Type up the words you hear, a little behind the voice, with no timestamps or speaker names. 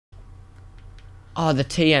Oh, the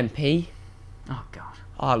TMP. Oh god.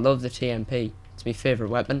 Oh, I love the TMP. It's my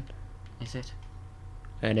favourite weapon. Is it?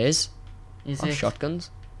 It is. Is Oh, it?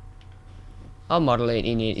 shotguns. Oh, Model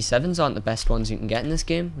 1887s aren't the best ones you can get in this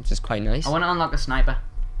game, which is quite nice. I want to unlock a sniper.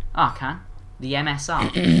 Oh, I can. The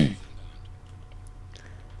MSR.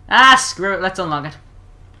 Ah, screw it. Let's unlock it.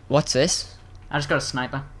 What's this? I just got a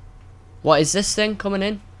sniper. What is this thing coming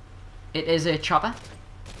in? It is a chopper.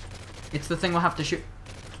 It's the thing we'll have to shoot.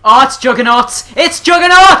 Oh, it's Juggernauts! It's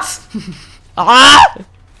Juggernauts! Ah!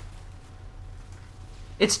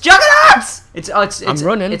 It's Juggernauts! I'm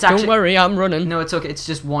running. It's actually, don't worry, I'm running. No, it's okay. It's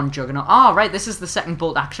just one Juggernaut. Oh, right. This is the second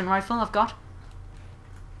bolt action rifle I've got.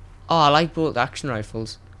 Oh, I like bolt action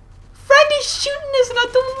rifles. Freddy's shooting this and I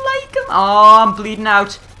don't like him. Oh, I'm bleeding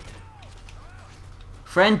out.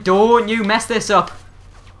 Friend, don't you mess this up.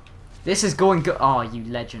 This is going good. Oh, you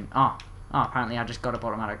legend. Oh, apparently I just got up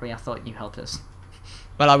automatically. I thought you helped us.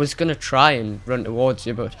 Well, I was gonna try and run towards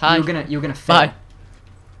you, but hi. You were gonna fail.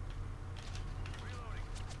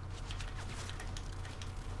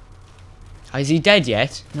 Bye. Is he dead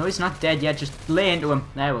yet? No, he's not dead yet. Just lay into him.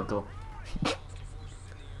 There we go.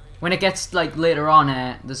 When it gets like later on,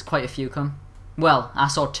 there's quite a few come. Well, I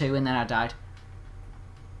saw 2 and then I died.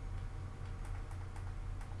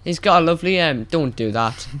 He's got a lovely don't do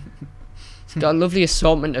that. He's got a lovely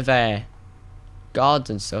assortment of guards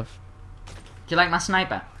and stuff. Do you like my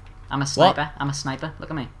sniper? I'm a sniper. I'm a sniper. Look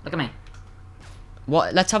at me. Look at me.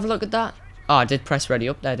 What? Let's have a look at that. Oh, I did press ready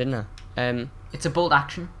up there, didn't I? It's a bolt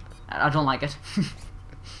action. I don't like it.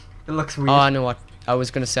 It looks weird. Oh, I know what. I was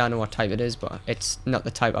gonna say I know what type it is, but it's not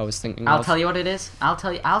the type I was thinking of. I'll tell you what it is. I'll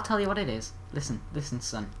tell you what it is. Listen,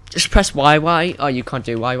 son. Just press YY. Oh, you can't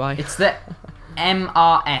do YY. It's the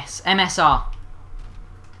MSR.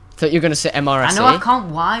 Thought you were gonna say MRSA. I know I can't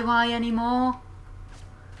YY anymore.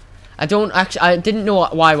 I don't actually. I didn't know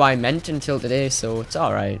what YY meant until today, so it's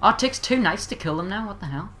all right. Oh, it takes 2 nights to kill them now. What the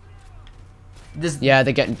hell? Yeah,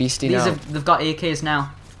 they're getting beastie now. They've got AKs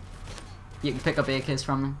now. You can pick up AKs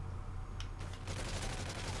from them.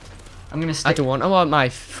 I'm gonna stick. I want my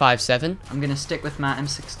 5.7. I'm gonna stick with my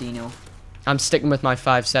M16. I'm sticking with my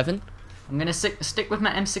 5.7. I'm gonna stick with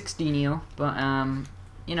my M16, but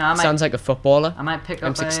you know, I might. Sounds like a footballer. I might pick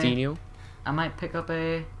up M16. I might pick up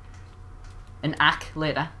an AK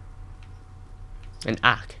later. An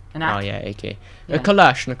AK. An AK. Oh yeah, AK. Yeah. A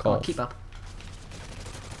Kalashnikov. Come on, keep up.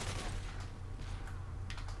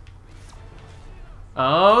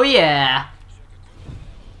 Oh yeah.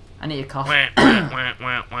 I need a cough.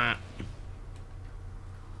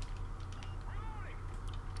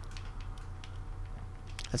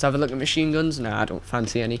 Let's have a look at machine guns. Nah, I don't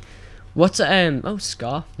fancy any. What's a oh,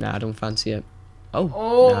 Scar? Nah, I don't fancy it. Oh,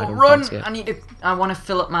 nah, I don't run! fancy it. I want to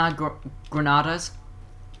fill up my granadas.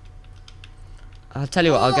 I'll tell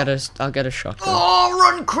you what. I'll get a shotgun. Oh,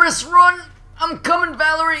 run, Chris, run! I'm coming,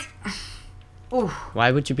 Valerie. Ooh.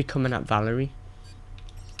 Why would you be coming at Valerie?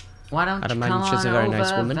 Why don't I'd you imagine come she's a on very over,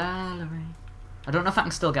 nice woman. Valerie? I don't know if I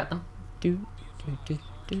can still get them.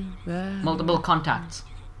 Valerie. Multiple contacts.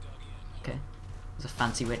 Okay. There's a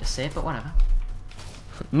fancy way to say it, but whatever.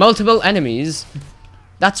 Multiple enemies.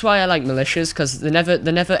 That's why I like militias, because they're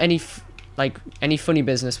never any any funny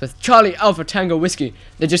business with Charlie Alpha Tango Whiskey.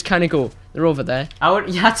 They just kind of go. They're over there. Yeah,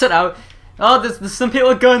 that's it. Oh, there's some people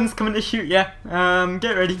with guns coming to shoot you. Get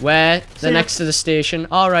ready. Where? They're next to the station.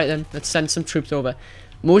 All right then. Let's send some troops over.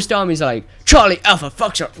 Most armies are like Charlie Alpha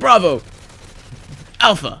Foxtrot Bravo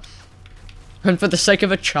Alpha, and for the sake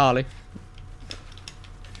of it, Charlie.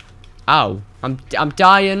 Ow! I'm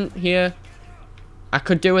dying here. I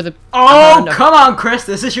could do with a. Oh, come on, Chris!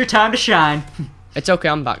 This is your time to shine. It's okay.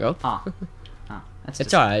 I'm back up. Oh, that's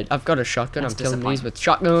it's alright. I've got a shotgun. I'm killing these with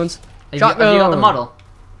shotguns. Have you got the model?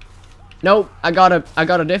 Nope. I got a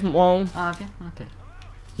different one. Oh, have you? Okay.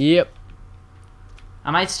 Yep. I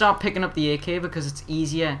might start picking up the AK because it's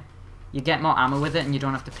easier. You get more ammo with it, and you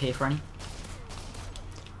don't have to pay for any.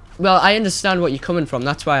 Well, I understand what you're coming from.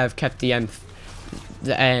 That's why I've kept the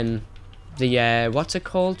what's it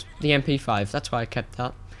called? The MP5. That's why I kept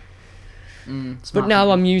that. But now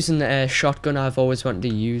I'm using the shotgun I've always wanted to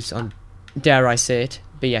use on, dare I say it,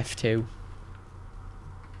 BF2.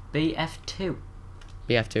 BF2.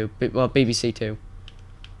 BF2. Well, BBC2.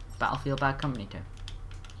 Battlefield Bad Company 2.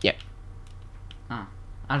 Yep. Oh.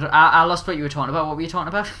 I lost what you were talking about. What were you talking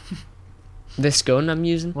about? This gun I'm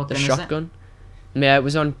using. What the gun shotgun. Is it? Yeah, it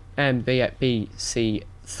was on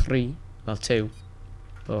BC3. Well, 2.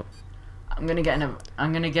 But I'm gonna get a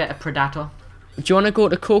Predator. do you want to go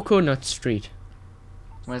to Coconut Street?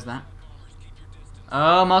 Where's that?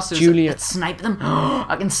 Oh, monsters! Julia. Let's snipe them.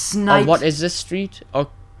 I can snipe. Or what is this street? Or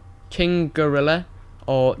King Gorilla?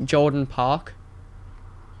 Or Jordan Park?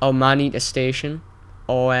 or Maneater Station,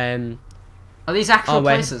 or Are these actual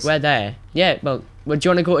places? we're there. Yeah. Well, do you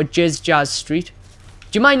want to go to Jizz Jazz Street?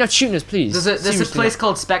 Do you mind not shooting us, please? There's a place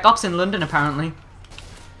called Spec Ops in London, apparently.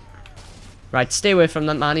 Right, stay away from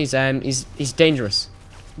that man. He's dangerous.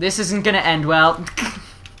 This isn't gonna end well.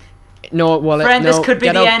 No, Wallet. Friend, no. this could be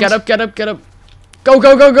get the up, end. Get up, get up, get up. Go,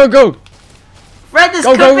 go, go, go, go. Friend, this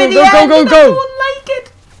Go, could go, be go, the go, end. go, and go. I don't like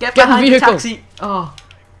it. Get Get in the behind the vehicle. taxi. Oh.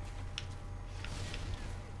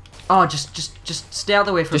 Oh, just stay out of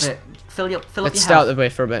the way for a bit. Fill up your Let's stay out health. of the way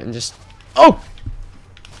for a bit and just. Oh.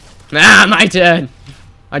 Ah, my turn.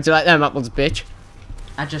 How'd you like them apples, bitch?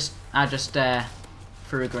 I just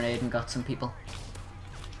threw a grenade and got some people.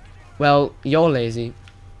 Well, you're lazy.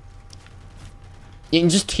 You can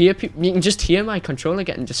just hear you can just hear my controller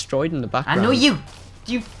getting destroyed in the I background. know you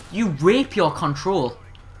rape your control.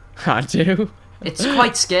 I do. It's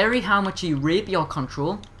quite scary how much you rape your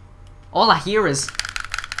control. All I hear is.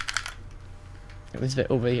 It was a bit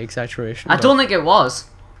over the exaggeration. I don't think it was.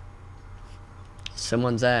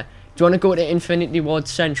 Someone's there. Do you want to go to Infinity Ward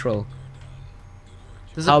Central?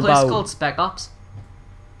 There's How a place about- called Spec Ops.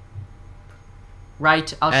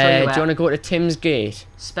 Right, I'll show you Do you where. want to go to Tim's Gate?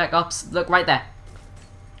 Spec Ops, look right there.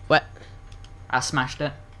 What? I smashed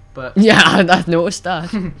it, but Yeah, I've noticed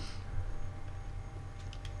that. oh,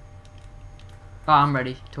 I'm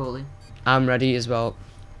ready, totally. I'm ready as well.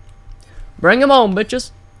 Bring 'em on,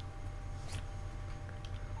 bitches.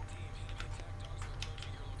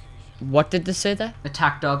 What did they say there?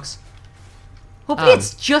 Attack dogs. Hopefully Oh.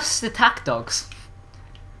 it's just attack dogs.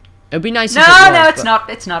 It'd be nice No, if it was, no, it's but not.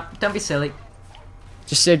 It's not. Don't be silly.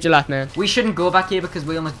 Just saved your life, man. We shouldn't go back here because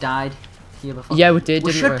we almost died here before. Yeah, we did,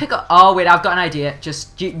 We didn't should we? pick up. Oh wait, I've got an idea.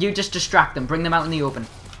 Just you just distract them. Bring them out in the open.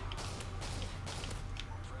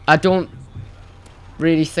 I don't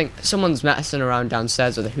really think someone's messing around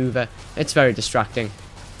downstairs with a Hoover. It's very distracting.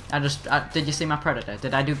 Did you see my predator?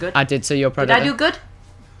 Did I do good? I did say your predator. Did I do good?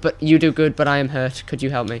 But you do good, but I am hurt. Could you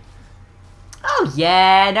help me? Oh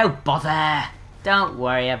yeah, no bother. Don't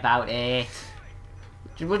worry about it.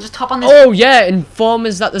 We'll just hop on this. Oh yeah, inform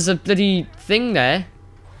us that there's a bloody thing there.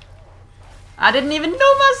 I didn't even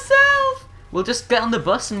know myself. We'll just get on the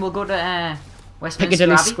bus and we'll go to Westminster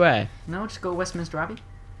Piccadilly Abbey. Square. No, just go to Westminster Abbey.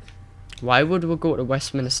 Why would we go to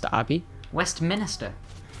Westminster Abbey? Westminster.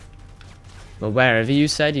 Well, wherever you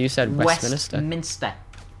said Westminster.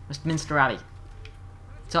 Westminster Abbey.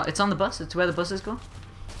 It's on the bus. It's where the buses go.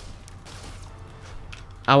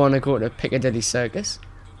 I want to go to Piccadilly Circus.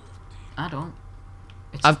 I don't.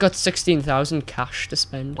 I've got 16,000 cash to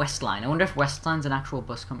spend. Westline. I wonder if Westline's an actual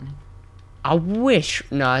bus company. I wish.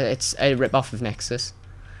 No, it's a rip-off of Nexus.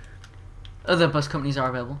 Other bus companies are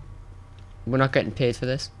available. We're not getting paid for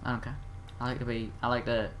this. I don't care. I like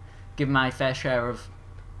to give my fair share of.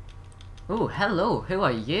 Oh, hello. Who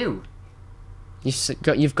are you?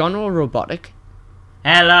 You've gone all robotic.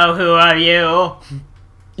 Hello. Who are you?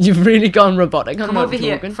 You've really gone robotic. I'm Come not over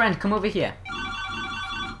here, joking. friend. Come over here.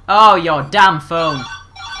 Oh, your damn phone.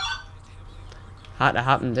 Had to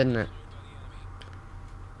happen, didn't it?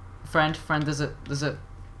 Friend. There's a.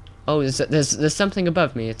 Oh, there's something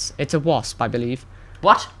above me. It's a wasp, I believe.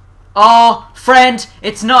 What? Oh, friend,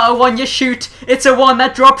 it's not a one you shoot. It's a one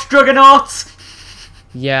that drops juggernauts.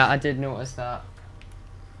 Yeah, I did notice that.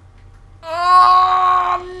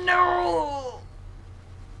 Oh no!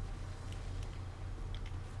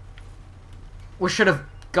 We should have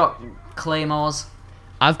got claymores.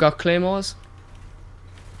 I've got claymores.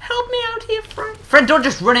 Help me out here, friend. Friend, don't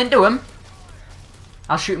just run into him.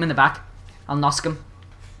 I'll shoot him in the back. I'll nosk him.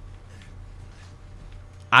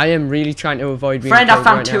 I am really trying to avoid being Friend, I killed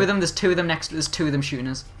found right two now. of them. There's two of them there's two of them shooting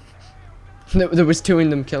us. There was two in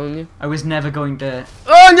them killing you. I was never going to.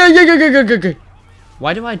 Oh no! Go.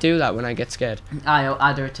 Why do I do that when I get scared?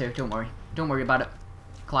 I do it too. Don't worry. Don't worry about it.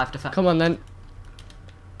 Clive defend. Come on then.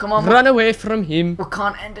 Come on. Run away from him. We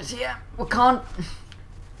can't end it here. We can't.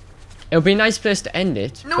 It would be a nice place to end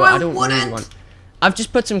it, No, but I I don't really wouldn't. want. I've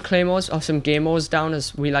just put some claymores or some gamores down,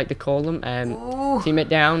 as we like to call them. Ooh. Team it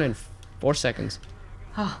down in 4 seconds.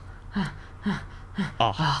 Oh, thank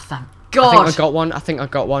I God. think I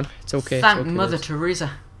got one. It's okay. Thank it's okay, Mother Liz.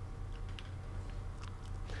 Teresa.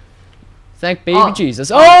 Thank baby Oh.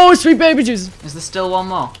 Jesus. Oh, sweet baby Jesus. Is there still one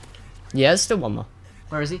more? Yeah, there's still one more.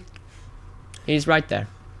 Where is he? He's right there.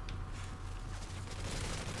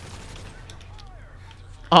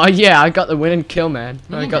 Oh yeah, I got the winning kill, man.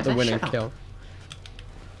 You I didn't got get the that, winning shut up. kill.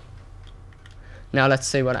 Now let's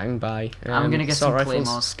see what I can buy. I'm gonna get assault some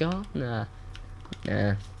rifles, claymores. Scar?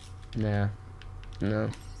 Nah. No.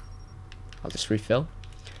 I'll just refill.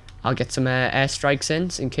 I'll get some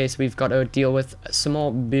airstrikes in case we've got to deal with some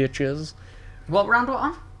more bitches. What round we're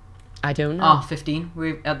on? I don't know. Oh, 15.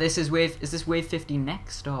 This is wave. Is this wave 15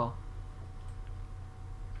 next, or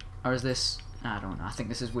is this? I don't know. I think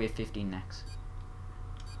this is wave 15 next.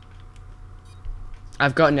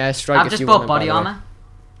 I've got an airstrike. I've just bought body armor.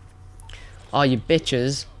 Oh, you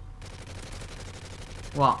bitches!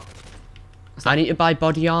 What? I need to buy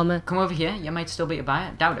body armor. Come over here. You might still be able to buy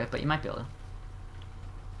it. Doubt it, but you might be able to.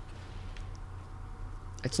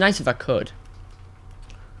 It's nice if I could.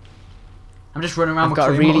 I'm just running around I've with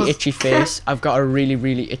got a claymores. really itchy face. I've got a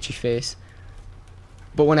really itchy face.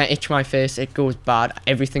 But when I itch my face, it goes bad.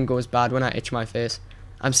 Everything goes bad when I itch my face.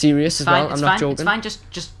 I'm serious as well. I'm not joking. It's fine.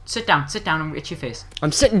 Just sit down. Sit down and itch your face.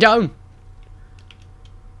 I'm sitting down.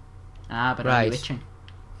 Ah, but are you itching?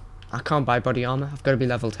 I can't buy body armor. I've got to be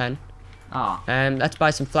level 10. Oh. Let's buy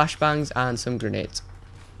some flashbangs and some grenades.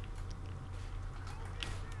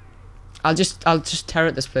 I'll just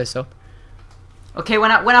tear this place up. Okay,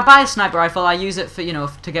 when I buy a sniper rifle, I use it for, you know,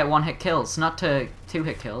 to get 1-hit kills, not to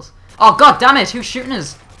 2-hit kills. Oh god damn it! Who's shooting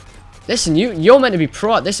us? Listen, you're meant to be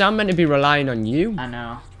pro at this. I'm meant to be relying on you. I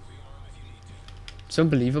know. It's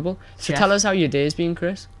unbelievable. So Chef. tell us how your day's been,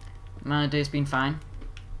 Chris. My day's been fine.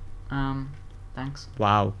 Thanks.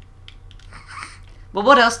 Wow. Well,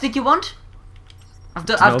 what else did you want? I've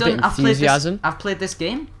played this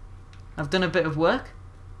game. I've done a bit of work.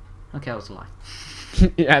 Okay, that was a lie.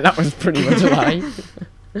 Yeah, that was pretty much a lie.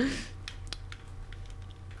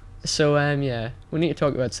 So yeah, we need to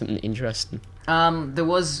talk about something interesting. There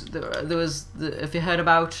was if you heard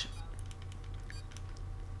about.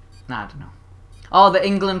 Nah, I don't know. Oh, the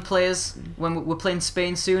England players when we're playing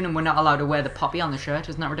Spain soon, and we're not allowed to wear the poppy on the shirt.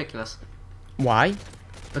 Isn't that ridiculous? Why?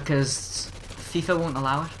 Because FIFA won't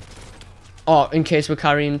allow it. Oh, in case we're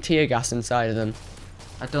carrying tear gas inside of them.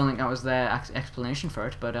 I don't think that was their explanation for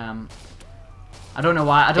it, but I don't know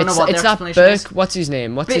why. I don't know what their it's that explanation Burke. is. What's his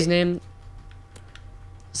name? What's his name?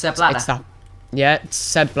 Sepp Blatter. It's that. Yeah, it's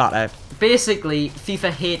Seb Blatter. Basically,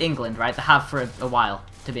 FIFA hate England, right? They have for a while,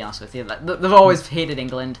 to be honest with you. They've always hated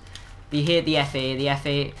England. They hate the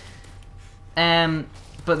FA.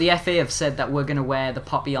 But the FA have said that we're going to wear the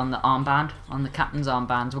poppy on the armband, on the captain's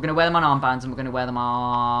armbands. We're going to wear them on armbands, and we're going to wear them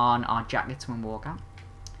on our jackets when we walk out.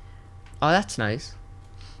 Oh, that's nice.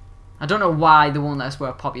 I don't know why they won't let us wear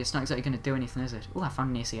a poppy. It's not exactly going to do anything, is it? Oh, I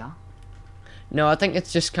found an ACR. No, I think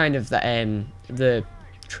it's just kind of the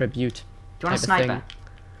tribute. Do you want a sniper? Thing.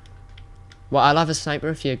 Well, I'll have a sniper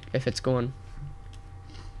if it's going.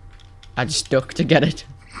 I just duck to get it.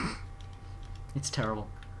 It's terrible.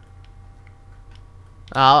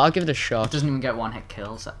 I'll give it a It shot. doesn't even get 1-hit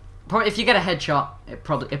kills. Probably, if you get a headshot, it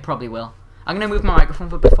probably will. I'm gonna move my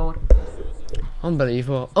microphone a bit forward.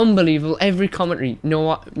 Unbelievable, unbelievable. Every commentary,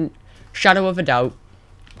 shadow of a doubt.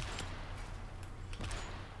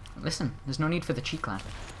 Listen, there's no need for the cheek lamp.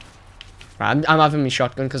 Right, I'm having my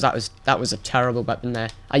shotgun because that was a terrible weapon there.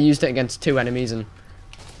 I used it against 2 enemies and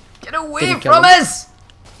Get away didn't kill from them. us!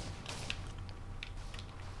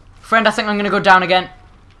 Friend, I think I'm gonna go down again.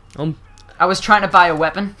 I was trying to buy a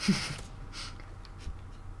weapon.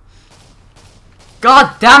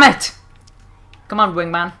 God damn it! Come on,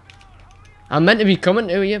 wingman. I'm meant to be coming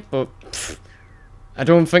to you, but I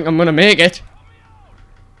don't think I'm gonna make it.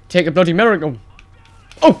 Take a bloody miracle.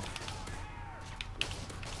 Oh!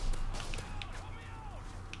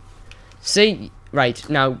 See, right,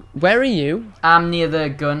 now, where are you? I'm near the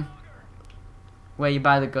gun. Where you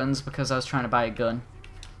buy the guns, because I was trying to buy a gun.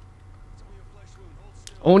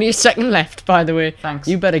 Only a second left, by the way. Thanks.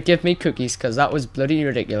 You better give me cookies, because that was bloody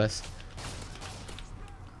ridiculous.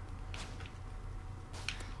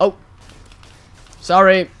 Oh.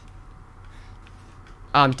 Sorry.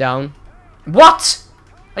 I'm down. What?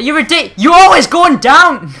 Are you ridiculous? You're always going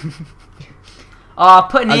down! Oh, I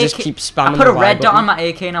put an I AK. just keep spamming I put the a Y red dot button. on my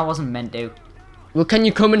AK and I wasn't meant to. Well, can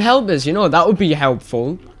you come and help us? You know, that would be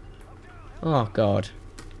helpful. Oh, God.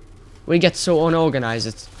 We get so unorganized,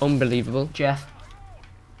 it's unbelievable. Jeff.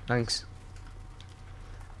 Thanks.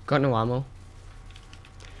 Got no ammo.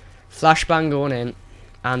 Flashbang going in.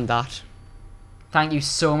 And that. Thank you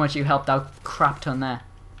so much, you helped out crap ton there.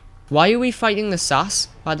 Why are we fighting the SAS,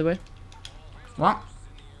 by the way? What?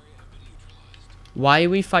 Why are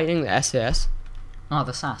we fighting the SAS? Oh,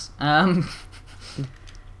 the SAS.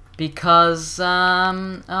 Because,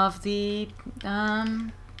 of the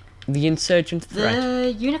insurgent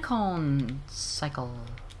threat. unicorn cycle.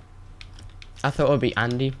 I thought it would be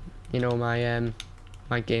Andy. You know, my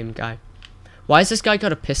my game guy. Why has this guy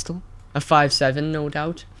got a pistol? A 5.7, no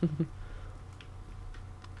doubt.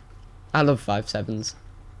 I love 5.7s.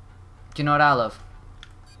 Do you know what I love?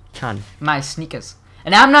 Can. My sneakers.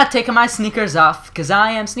 And I'm not taking my sneakers off, because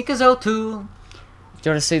I am sneakers 02. Do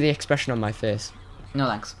you want to see the expression on my face? No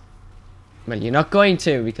thanks. Well, you're not going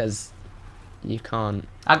to because you can't.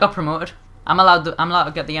 I got promoted. I'm allowed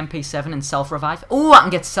to get the MP7 and self-revive. Oh, I can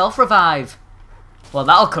get self-revive. Well,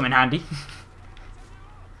 that'll come in handy.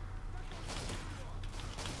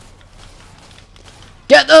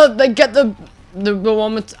 Get the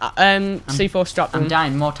one with C4 strap. I'm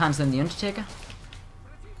dying more times than the Undertaker.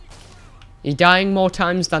 You're dying more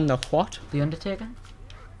times than the what? The Undertaker?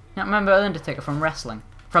 You don't remember the Undertaker from wrestling?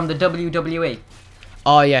 From the WWE?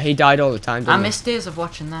 Oh yeah, he died all the time, didn't I he? miss days of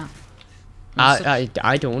watching that.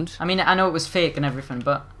 I don't. I mean, I know it was fake and everything,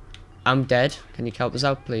 but... I'm dead. Can you help us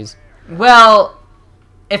out, please? Well,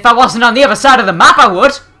 if I wasn't on the other side of the map, I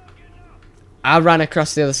would. I ran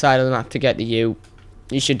across the other side of the map to get to you.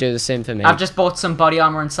 You should do the same for me. I've just bought some body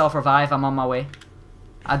armor and self-revive. I'm on my way.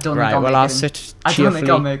 I don't think I'll well, make I'll it. sit I don't think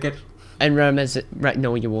I'll cheerfully make it. and right,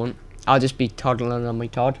 no, you won't. I'll just be toddling on my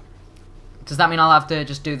Todd. Does that mean I'll have to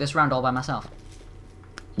just do this round all by myself?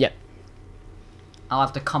 Yep. I'll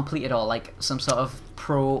have to complete it all like some sort of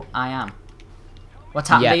pro I am. What's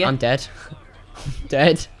happened to you? Yeah, I'm dead.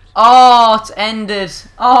 Dead. Oh, it's ended.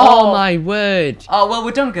 Oh my word. Oh, well,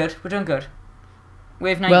 we're done good. We're done good.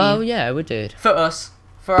 Wave 19. Well, yeah, we did. For us.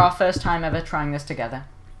 For our first time ever trying this together.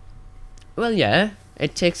 Well, yeah.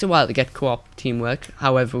 It takes a while to get co-op teamwork.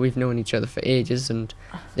 However, we've known each other for ages, and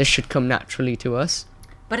this should come naturally to us.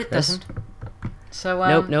 But it doesn't. So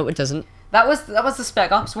no, it doesn't. That was the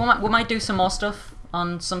Spec Ops. We might do some more stuff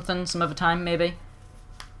on something some other time, maybe.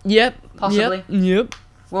 Yep. Possibly. Yep.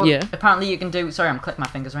 Well, yeah. Apparently you can do. Sorry, I'm clicking my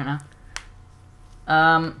fingers right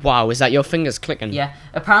now. Wow, is that your fingers clicking? Yeah.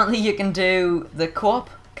 Apparently you can do the co-op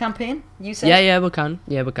campaign. You said. Yeah, we can.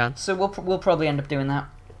 Yeah, we can. So we'll probably end up doing that.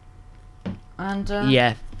 And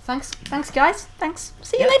yeah. Thanks, guys. Thanks.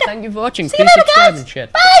 See you later. Thank you for watching. See you Please later, subscribe guys. and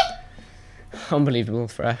shit. Bye. Unbelievable,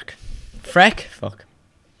 Freck. Fuck.